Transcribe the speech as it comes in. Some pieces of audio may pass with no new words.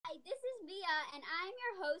and I'm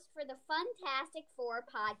your host for the Funtastic Four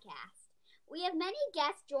podcast. We have many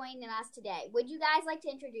guests joining us today. Would you guys like to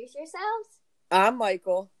introduce yourselves? I'm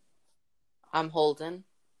Michael. I'm Holden.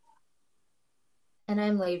 And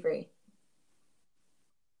I'm Lavery.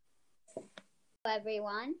 Hello,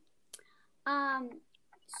 everyone.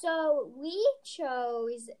 So we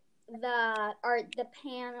chose the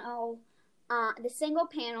panel, the single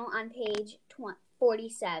panel on page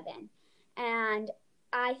 47, and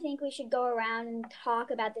I think we should go around and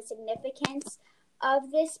talk about the significance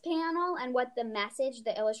of this panel and what the message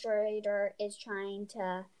the illustrator is trying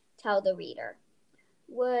to tell the reader.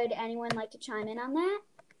 Would anyone like to chime in on that?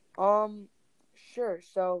 Sure.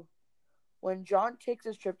 So, when John takes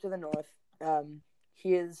his trip to the north,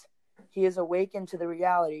 he is awakened to the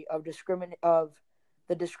reality of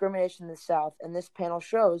the discrimination in the South, and this panel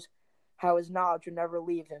shows how his knowledge would never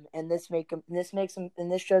leave him, and this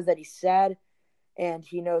shows that he's sad, and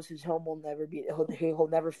he knows his home will never be. He'll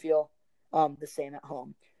never feel the same at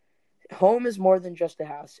home. Home is more than just a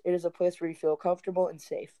house. It is a place where you feel comfortable and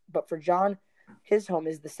safe. But for John, his home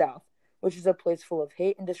is the South, which is a place full of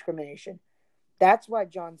hate and discrimination. That's why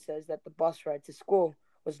John says that the bus ride to school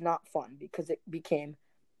was not fun, because it became,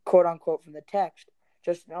 quote unquote, from the text,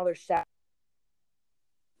 just another sad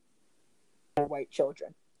white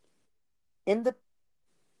children. In the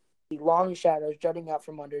long shadows jutting out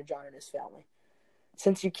from under John and his family.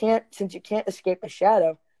 Since you can't escape a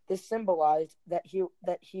shadow, this symbolized that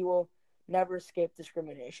he will never escape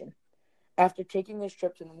discrimination. After taking his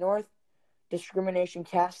trip to the north, discrimination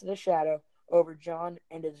casted a shadow over John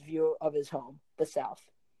and his view of his home, the South.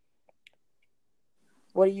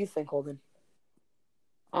 What do you think, Holden?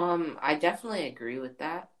 I definitely agree with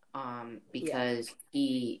that. Because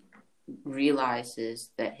he realizes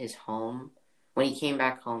that his home, when he came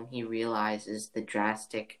back home, he realizes the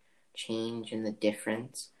drastic change in the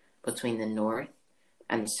difference between the North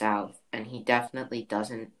and the South, and he definitely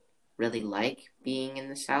doesn't really like being in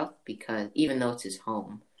the South, because even though it's his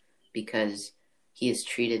home, because he is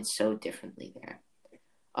treated so differently there.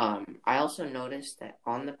 I also noticed that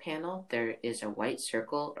on the panel there is a white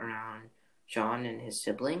circle around John and his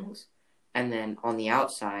siblings, and then on the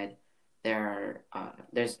outside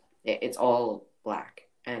it's all black,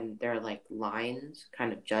 and there are like lines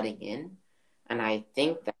kind of jutting in, and I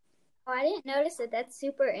think that. Oh, I didn't notice it. That's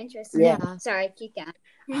super interesting. Yeah. Sorry, keep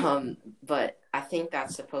going. But I think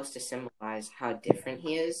that's supposed to symbolize how different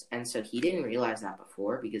he is, and so he didn't realize that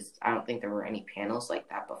before, because I don't think there were any panels like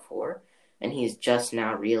that before, and he's just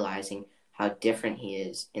now realizing how different he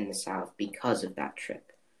is in the South because of that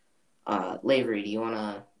trip. Lavery, do you want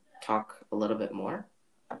to talk a little bit more?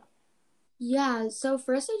 Yeah, so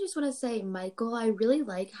first I just want to say, Michael, I really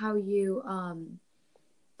like how you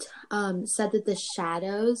said that the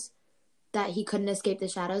shadows, that he couldn't escape the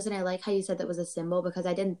shadows, and I like how you said that was a symbol, because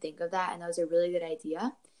I didn't think of that, and that was a really good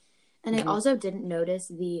idea. And I also didn't notice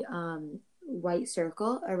the white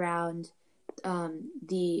circle around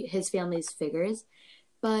his family's figures,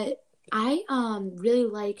 but I really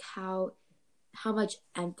like how much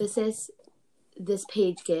emphasis this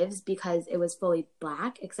page gives, because it was fully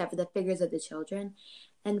black except for the figures of the children.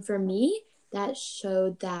 And for me, that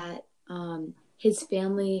showed that his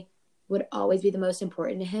family would always be the most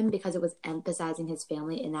important to him, because it was emphasizing his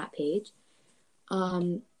family in that page.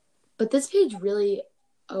 But this page really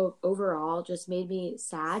overall just made me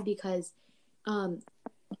sad, because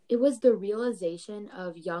it was the realization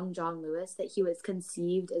of young John Lewis that he was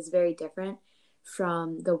conceived as very different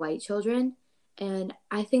from the white children. And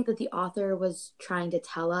I think that the author was trying to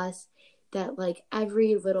tell us that, like,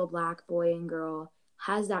 every little black boy and girl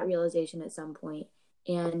has that realization at some point.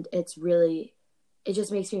 And it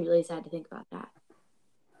just makes me really sad to think about that.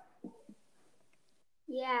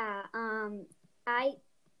 Yeah, I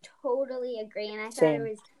totally agree, and I thought Same. it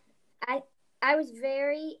was, I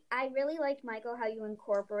really liked, Michael, how you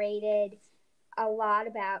incorporated a lot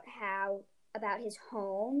about his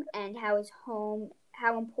home, and how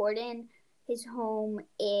important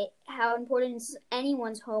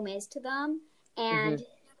anyone's home is to them, and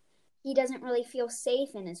he doesn't really feel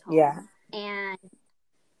safe in his home. Yeah. And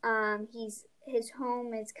his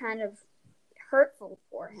home is kind of hurtful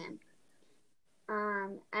for him.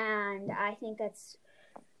 And I think that's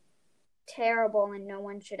terrible, and no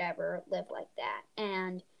one should ever live like that.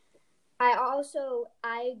 And I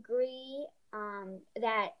agree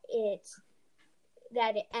that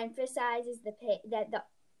it emphasizes that the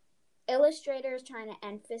illustrator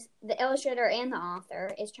and the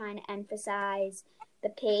author is trying to emphasize the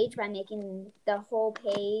page by making the whole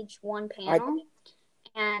page one panel.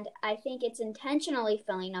 And I think it's intentionally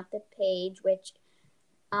filling up the page, which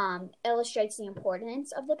illustrates the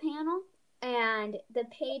importance of the panel. And the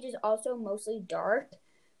page is also mostly dark,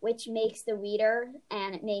 which makes the reader,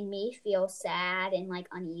 and it made me feel sad and like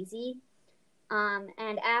uneasy.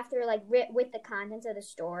 And after like with the contents of the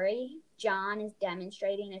story, John is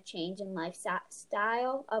demonstrating a change in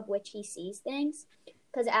lifestyle of which he sees things.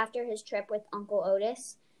 Because after his trip with Uncle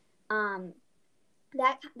Otis,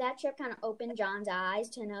 that trip kind of opened John's eyes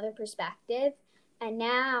to another perspective, and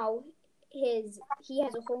now he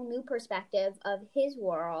has a whole new perspective of his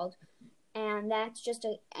world, and that's just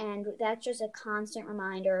a constant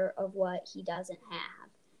reminder of what he doesn't have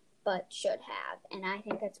but should have. And I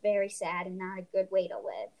think that's very sad and not a good way to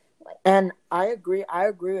live. And I agree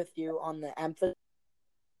with you on the emphasis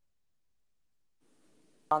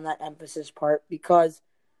on that emphasis part, because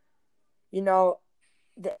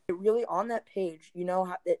really on that page,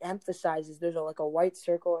 how it emphasizes there's a white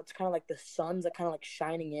circle. It's kind of like the sun's kind of like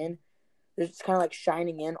shining in. It's kind of like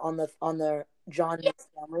shining in on the John and his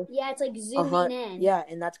family. Yeah, it's like zooming in. Yeah,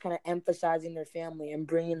 and that's kind of emphasizing their family and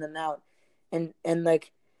bringing them out, and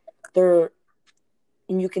like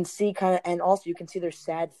and you can see and also you can see their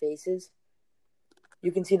sad faces.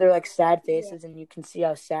 You can see their sad faces, and you can see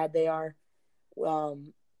how sad they are,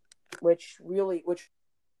 which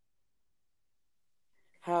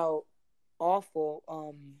how awful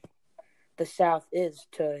the South is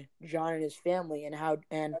to John and his family, and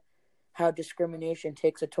how discrimination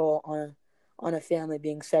takes a toll on a family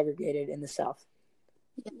being segregated in the South.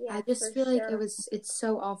 Yeah, I just feel like it's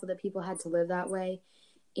so awful that people had to live that way,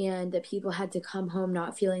 and that people had to come home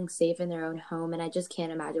not feeling safe in their own home, and I just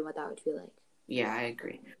can't imagine what that would feel like. Yeah, I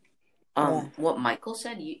agree. What Michael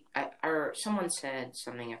said, or someone said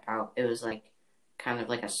something about it was like kind of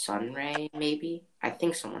like a sun ray, maybe. I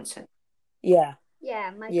think someone said. Yeah.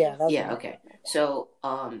 Yeah, Michael. Yeah. Okay. So,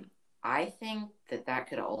 I think that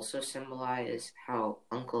could also symbolize how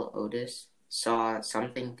Uncle Otis saw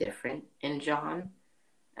something different in John,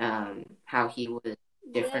 how he was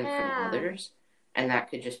different from others, and that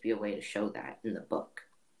could just be a way to show that in the book.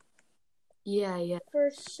 Yeah.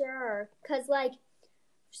 For sure. Because,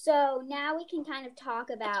 so now we can kind of talk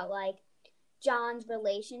about, John's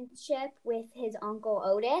relationship with his Uncle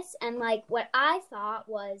Otis. And, what I thought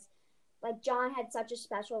was, John had such a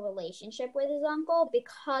special relationship with his uncle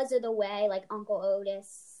because of the way, Uncle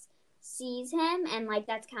Otis sees him. And,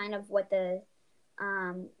 that's kind of what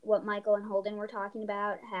what Michael and Holden were talking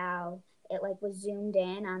about, how it, was zoomed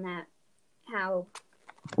in on that, how,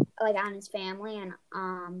 on his family. And,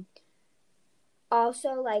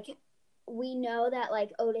 also, we know that,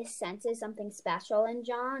 Otis senses something special in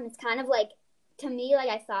John. It's kind of to me,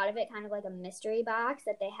 I thought of it kind of like a mystery box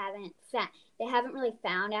that they haven't really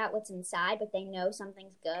found out what's inside, but they know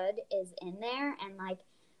something's good is in there. And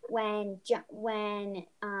when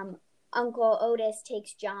Uncle Otis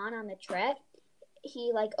takes John on the trip,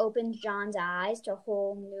 he opens John's eyes to a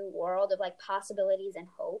whole new world of possibilities and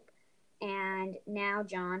hope. And now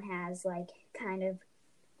John has kind of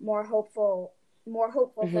more hopeful for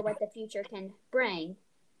what the future can bring.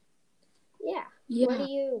 Yeah. What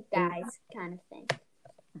do you guys kind of think?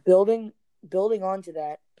 Building onto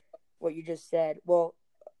that, what you just said, well,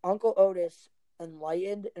 Uncle Otis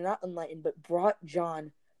brought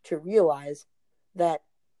John to realize that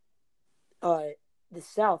the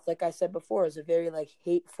South, like I said before, is a very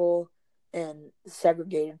hateful and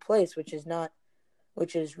segregated place, which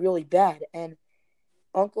is really bad. And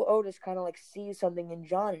Uncle Otis kind of sees something in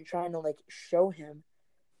John and trying to show him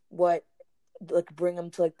what, bring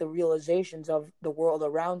him to the realizations of the world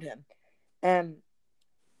around him. And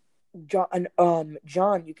John,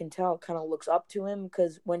 you can tell, kind of looks up to him,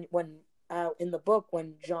 because when in the book,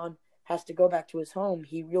 when John has to go back to his home,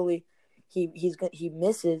 he misses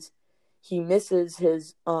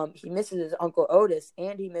his Uncle Otis,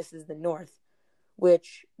 and he misses the North,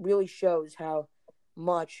 which really shows how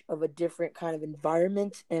much of a different kind of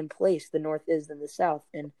environment and place the North is than the South.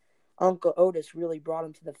 And Uncle Otis really brought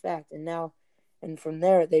him to the fact, and from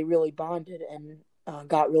there they really bonded and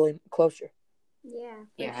got really closer. Yeah,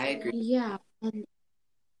 I agree. Yeah, and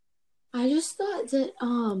I just thought that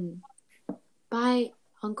by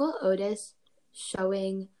Uncle Otis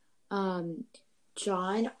showing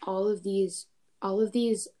John all of these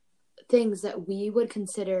things that we would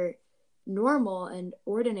consider normal and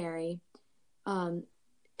ordinary, and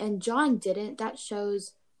John didn't, that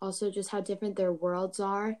shows also just how different their worlds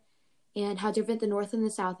are, and how different the North and the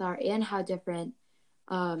South are, and how different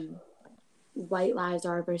white lives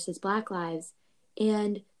are versus black lives.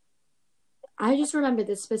 And I just remember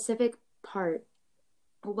this specific part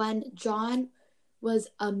when John was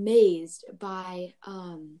amazed by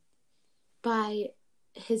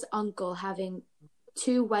his uncle having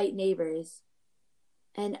two white neighbors.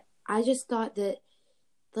 And I just thought that,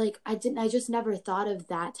 like, I just never thought of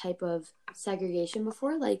that type of segregation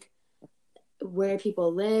before, like where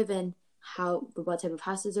people live and what type of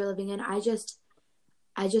houses they're living in. I just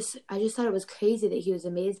thought it was crazy that he was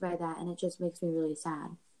amazed by that, and it just makes me really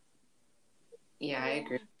sad. Yeah, I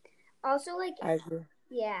agree. Also, like, I agree.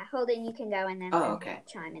 yeah, Holden, you can go and then okay.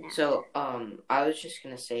 chime in after. So, I was just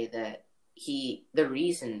gonna say that the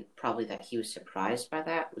reason probably that he was surprised by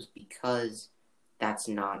that was because that's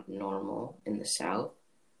not normal in the South,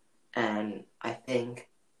 and I think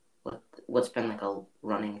what's been like a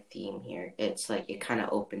running theme here, it's like it kind of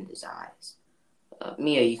opened his eyes.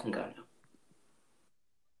 Mia, you can go now.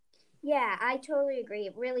 Yeah, I totally agree.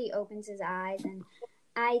 It really opens his eyes, and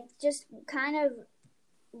I just kind of,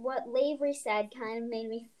 what Lavery said kind of made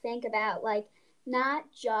me think about, like, not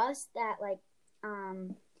just that, like,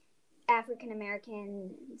 African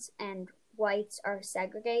Americans and whites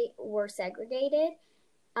were segregated.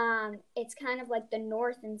 It's kind of like the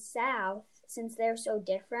North and South, since they're so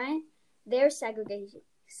different, they're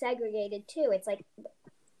segregated too. It's like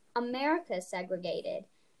America's segregated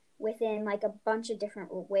within like a bunch of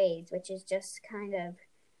different ways, which is just kind of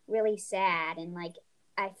really sad. And like,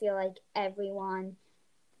 I feel like everyone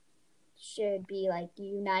should be like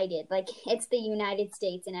united. Like, it's the United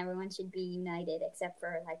States and everyone should be united, except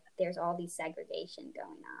for like there's all these segregation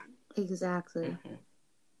going on. Exactly.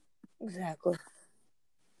 Mm-hmm. Exactly.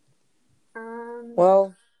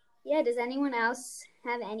 Well, yeah, does anyone else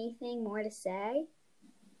have anything more to say?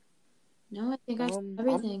 No, I think I said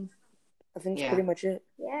everything. I think that's pretty much it.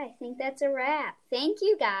 Yeah, I think that's a wrap. Thank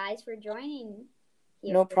you guys for joining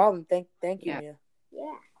here. No problem. Thank you, Mia.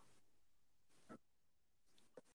 Yeah.